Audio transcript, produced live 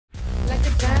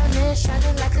shining,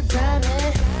 shining like a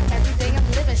diamond. Every day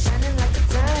I'm living, shining like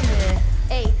a diamond.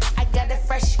 Ayy, I got that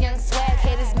fresh young swag.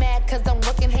 Haters mad cause I'm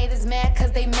working, haters mad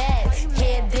cause they mad.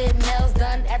 Hair did, nails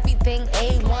done, everything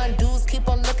A1. Dudes keep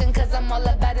on looking cause I'm all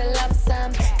about a lump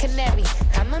sum. Canary,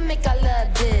 I'ma make all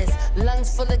of this.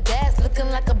 Lungs full of gas, looking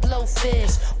like a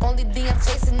blowfish. Only thing I'm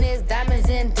chasing is diamonds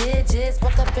and digits.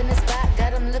 Walk up in the spot,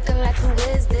 got them looking like who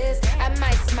is this? I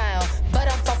might smile,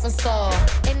 but I'm far from sore.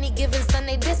 Any given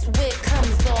Sunday, this wig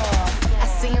comes off. I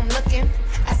see him looking,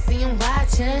 I see him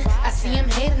watching, I see him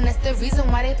hating, that's the reason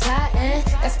why they plotting.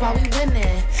 That's why we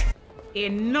winning.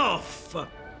 Enough!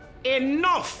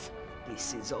 Enough!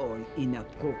 This is all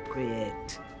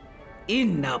inappropriate.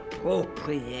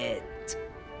 Inappropriate.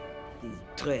 These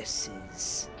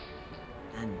dresses.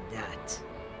 And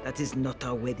that is not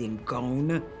a wedding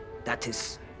gown. That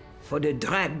is for the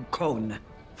drag con.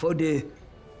 For the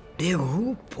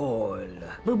RuPaul.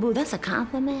 Boo-boo, that's a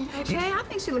compliment. Okay, I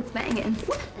think she looks banging.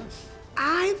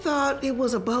 I thought it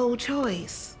was a bold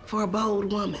choice for a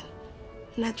bold woman.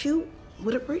 That you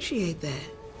would appreciate that.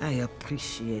 I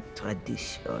appreciate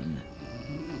tradition.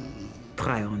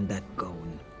 Try on that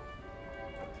gown.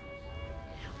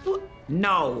 What?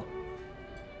 No!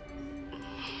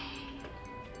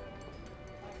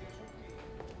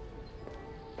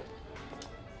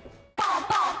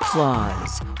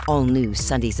 Flaws. All new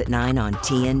Sundays at 9 on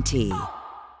TNT.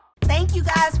 Thank you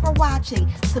guys for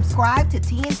watching. Subscribe to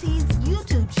TNT's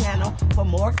YouTube channel for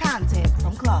more content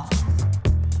from Claws.